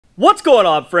What's going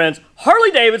on, friends?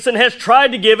 Harley-Davidson has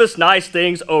tried to give us nice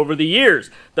things over the years.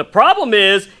 The problem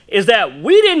is that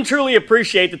we didn't truly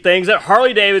appreciate the things that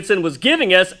Harley-Davidson was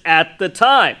giving us at the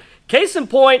time. Case in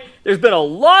point, there's been a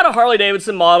lot of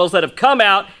Harley-Davidson models that have come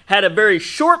out, had a very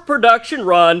short production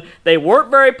run. They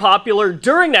weren't very popular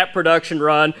during that production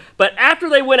run, but after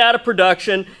they went out of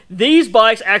production, these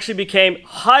bikes actually became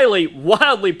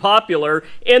wildly popular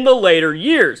in the later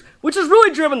years, which has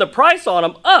really driven the price on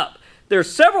them up. There's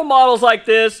several models like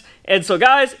this, and so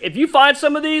guys, if you find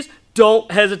some of these, don't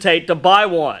hesitate to buy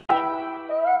one.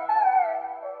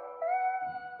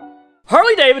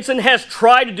 Harley-Davidson has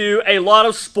tried to do a lot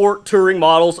of sport touring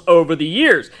models over the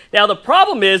years. Now the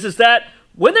problem is that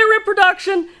when they were in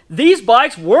production, these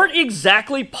bikes weren't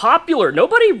exactly popular.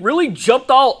 Nobody really jumped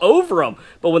all over them.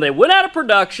 But when they went out of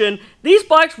production, these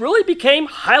bikes really became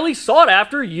highly sought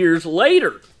after years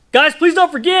later. Guys, please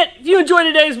don't forget, if you enjoyed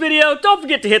today's video, don't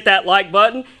forget to hit that like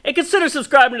button and consider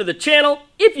subscribing to the channel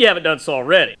if you haven't done so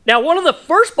already. Now, one of the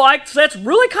first bikes that's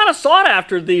really kind of sought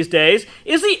after these days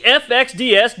is the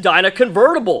FXDS Dyna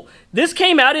Convertible. This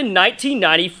came out in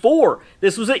 1994.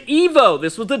 This was an Evo.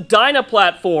 This was the Dyna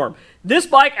platform. This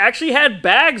bike actually had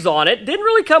bags on it. Didn't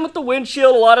really come with the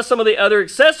windshield, a lot of some of the other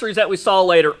accessories that we saw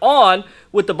later on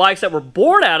with the bikes that were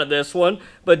born out of this one.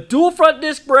 But dual front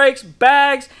disc brakes,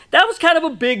 bags, that was kind of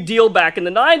a big deal back in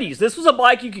the 90s. This was a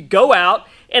bike you could go out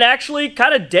and actually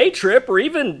kind of day trip or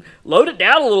even load it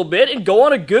down a little bit and go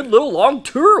on a good little long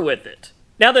tour with it.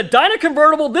 Now the Dyna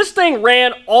Convertible, this thing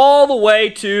ran all the way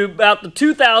to about the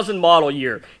 2000 model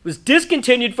year. It was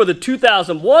discontinued for the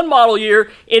 2001 model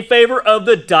year in favor of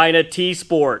the Dyna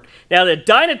T-Sport. Now the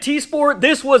Dyna T-Sport,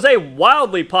 this was a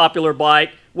wildly popular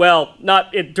bike. Well,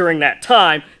 not during that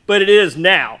time, but it is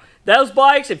now. Those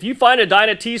bikes, if you find a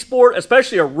Dyna T-Sport,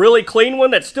 especially a really clean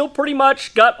one that's still pretty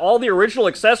much got all the original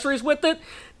accessories with it,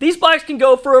 these bikes can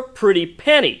go for a pretty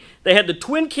penny. They had the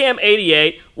twin cam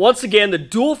 88, once again the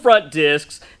dual front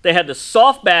discs, they had the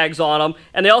soft bags on them,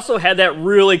 and they also had that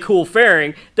really cool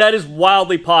fairing that is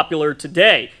wildly popular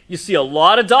today. You see a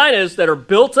lot of Dynas that are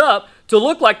built up to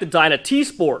look like the Dyna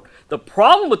T-Sport. The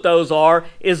problem with those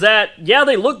is that, yeah,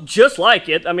 they look just like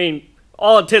it. I mean,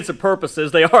 all intents and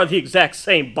purposes, they are the exact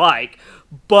same bike,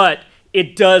 but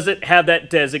it doesn't have that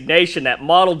designation, that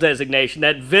model designation,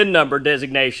 that VIN number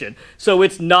designation. So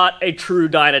it's not a true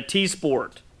Dyna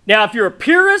T-Sport. Now, if you're a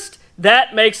purist,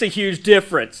 that makes a huge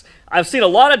difference. I've seen a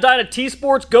lot of Dyna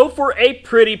T-Sports go for a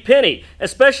pretty penny,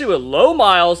 especially with low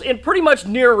miles in pretty much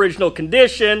near original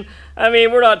condition. I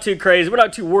mean, we're not too crazy. We're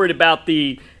not too worried about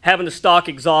having the stock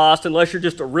exhaust unless you're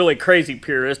just a really crazy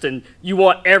purist and you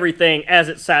want everything as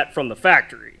it sat from the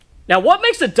factory. Now, what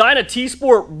makes the Dyna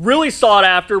T-Sport really sought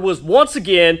after was, once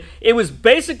again, it was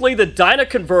basically the Dyna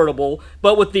Convertible,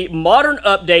 but with the modern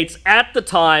updates at the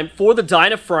time for the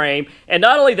Dyna frame, and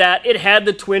not only that, it had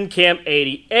the twin cam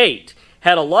 88.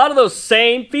 Had a lot of those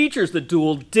same features, the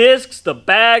dual discs, the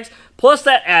bags, plus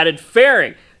that added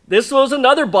fairing. This was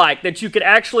another bike that you could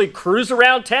actually cruise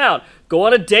around town, go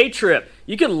on a day trip.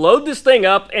 You could load this thing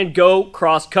up and go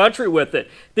cross-country with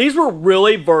it. These were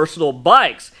really versatile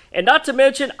bikes. And not to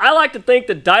mention, I like to think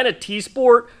the Dyna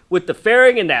T-Sport with the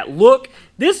fairing and that look,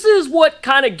 this is what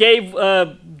kind of gave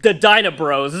the Dyna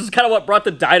Bros. This is kind of what brought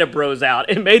the Dyna Bros out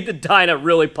and made the Dyna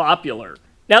really popular.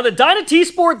 Now the Dyna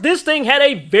T-Sport, this thing had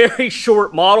a very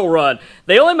short model run.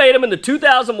 They only made them in the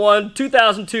 2001,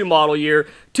 2002 model year.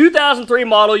 2003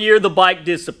 model year, the bike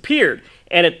disappeared.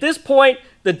 And at this point,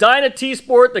 the Dyna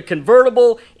T-Sport, the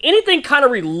convertible, anything kind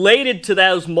of related to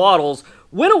those models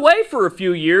went away for a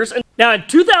few years. Now in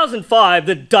 2005,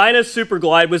 the Dyna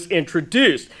Superglide was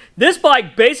introduced. This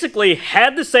bike basically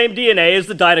had the same DNA as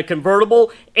the Dyna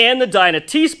Convertible and the Dyna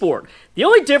T-Sport. The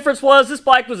only difference was this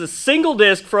bike was a single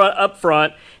disc front up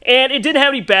front, and it didn't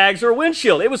have any bags or a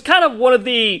windshield. It was kind of one of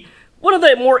the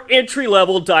more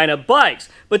entry-level Dyna bikes.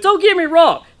 But don't get me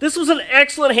wrong, this was an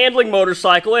excellent handling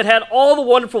motorcycle. It had all the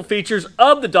wonderful features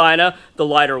of the Dyna, the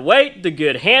lighter weight, the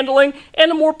good handling,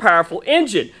 and a more powerful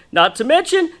engine. Not to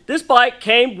mention, this bike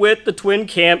came with the twin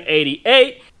cam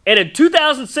 88, and in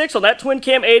 2006, on that twin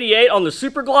cam 88 on the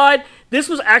Superglide, this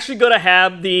was actually going to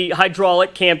have the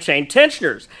hydraulic cam chain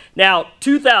tensioners. Now,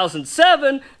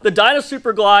 2007, the Dyna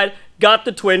Superglide got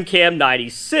the twin cam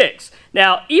 96.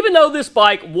 Now, even though this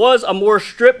bike was a more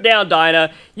stripped down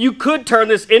Dyna, you could turn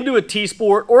this into a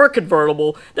T-Sport or a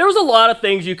convertible. There was a lot of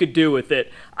things you could do with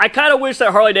it. I kind of wish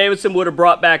that Harley-Davidson would have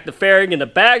brought back the fairing and the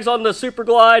bags on the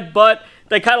Superglide, but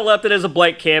they kind of left it as a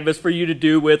blank canvas for you to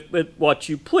do with what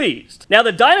you pleased. Now,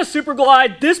 the Dyna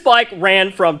Superglide, this bike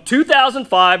ran from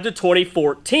 2005 to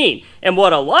 2014. And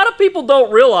what a lot of people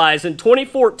don't realize, in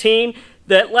 2014,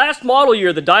 that last model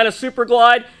year, the Dyna Super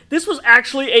Glide, this was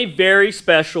actually a very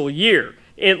special year.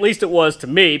 At least it was to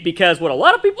me, because what a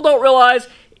lot of people don't realize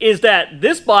is that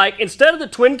this bike, instead of the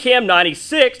Twin Cam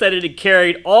 96 that it had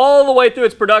carried all the way through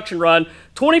its production run,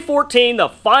 2014, the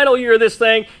final year of this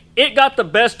thing, it got the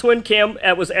best twin cam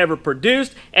that was ever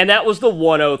produced, and that was the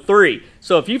 103.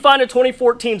 So if you find a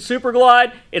 2014 Super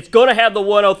Glide, it's going to have the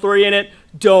 103 in it.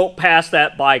 Don't pass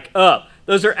that bike up.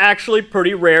 Those are actually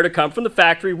pretty rare to come from the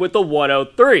factory with the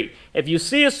 103. If you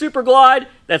see a Super Glide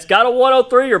that's got a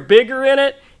 103 or bigger in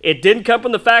it, it didn't come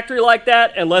from the factory like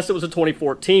that unless it was a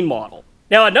 2014 model.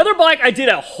 Now, another bike I did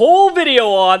a whole video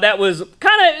on that was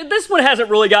this one hasn't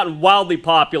really gotten wildly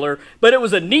popular, but it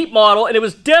was a neat model and it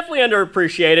was definitely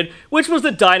underappreciated, which was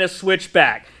the Dyna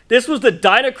Switchback. This was the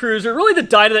Dyna Cruiser, really the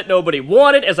Dyna that nobody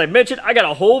wanted. As I mentioned, I got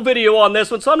a whole video on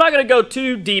this one, so I'm not going to go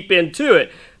too deep into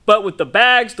it. But with the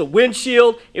bags, the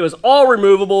windshield, it was all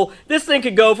removable. This thing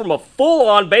could go from a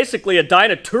full-on, basically a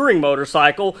Dyna touring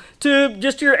motorcycle, to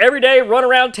just your everyday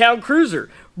run-around-town cruiser.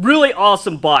 Really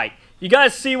awesome bike. You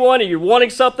guys see one and you're wanting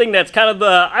something that's kind of the,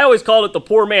 I always called it the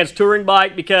poor man's touring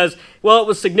bike because, well, it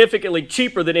was significantly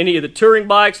cheaper than any of the touring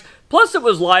bikes. Plus it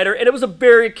was lighter and it was a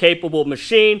very capable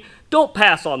machine. Don't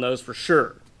pass on those for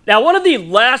sure. Now, one of the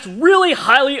last really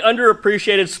highly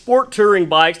underappreciated sport touring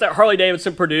bikes that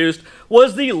Harley-Davidson produced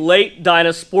was the late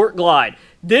Dyna Sport Glide.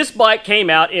 This bike came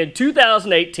out in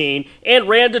 2018 and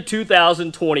ran to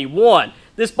 2021.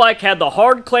 This bike had the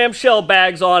hard clamshell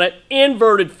bags on it,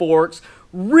 inverted forks,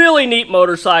 really neat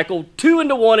motorcycle,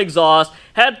 2-in-1 exhaust,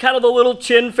 had kind of the little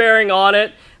chin fairing on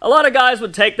it. A lot of guys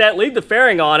would take that, leave the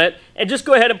fairing on it, and just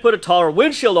go ahead and put a taller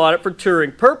windshield on it for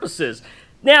touring purposes.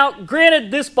 Now,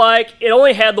 granted, this bike, it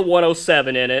only had the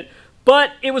 107 in it,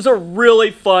 but it was a really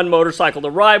fun motorcycle to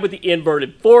ride with the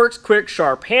inverted forks, quick,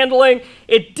 sharp handling.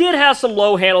 It did have some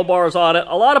low handlebars on it.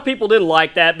 A lot of people didn't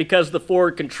like that because of the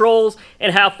forward controls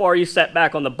and how far you sat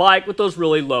back on the bike with those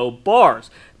really low bars.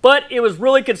 But it was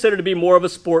really considered to be more of a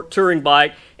sport touring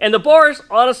bike, and the bars,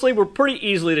 honestly, were pretty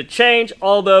easily to change,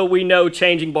 although we know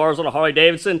changing bars on a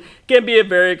Harley-Davidson can be a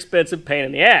very expensive pain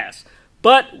in the ass.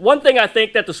 But one thing I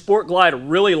think that the Sport Glide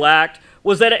really lacked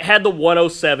was that it had the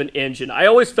 107 engine. I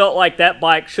always felt like that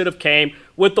bike should have came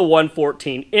with the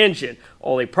 114 engine.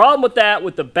 Only problem with that,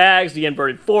 with the bags, the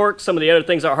inverted forks, some of the other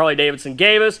things that Harley-Davidson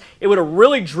gave us, it would have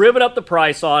really driven up the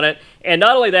price on it. And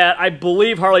not only that, I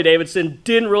believe Harley-Davidson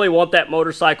didn't really want that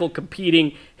motorcycle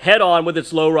competing head-on with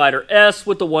its Lowrider S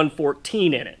with the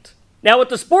 114 in it. Now, with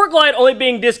the Sport Glide only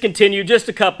being discontinued just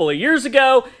a couple of years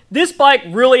ago, this bike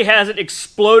really hasn't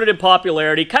exploded in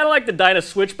popularity, kind of like the Dyna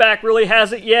Switchback really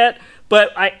hasn't yet.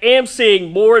 But I am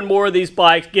seeing more and more of these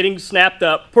bikes getting snapped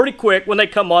up pretty quick when they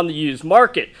come on the used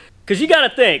market. Because you got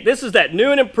to think, this is that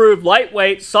new and improved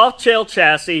lightweight soft shell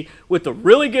chassis with a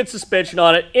really good suspension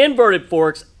on it, inverted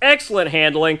forks, excellent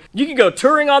handling. You can go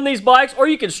touring on these bikes, or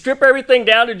you can strip everything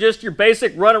down to just your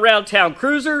basic run around town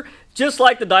cruiser, just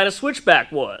like the Dyna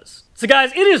Switchback was. So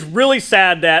guys, it is really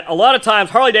sad that a lot of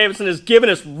times Harley-Davidson has given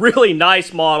us really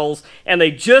nice models and they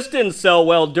just didn't sell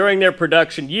well during their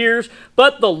production years,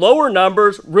 but the lower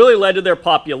numbers really led to their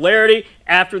popularity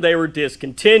after they were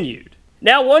discontinued.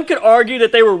 Now, one could argue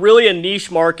that they were really a niche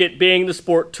market, being the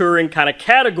sport touring kind of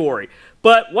category.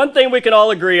 But one thing we can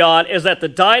all agree on is that the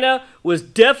Dyna was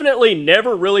definitely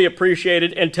never really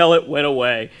appreciated until it went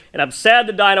away. And I'm sad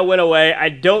the Dyna went away. I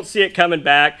don't see it coming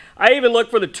back. I even look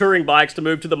for the touring bikes to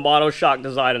move to the monoshock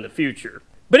design in the future.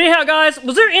 But anyhow, guys,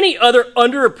 was there any other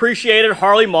underappreciated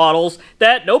Harley models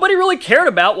that nobody really cared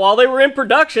about while they were in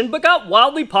production but got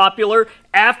wildly popular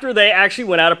after they actually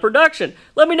went out of production?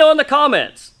 Let me know in the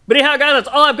comments. But anyhow, guys, that's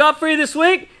all I've got for you this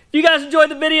week. If you guys enjoyed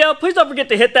the video, please don't forget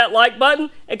to hit that like button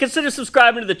and consider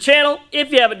subscribing to the channel if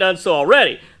you haven't done so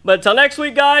already. But until next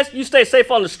week, guys, you stay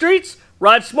safe on the streets,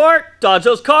 ride smart, dodge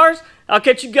those cars. I'll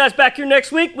catch you guys back here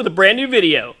next week with a brand new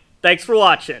video. Thanks for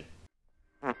watching.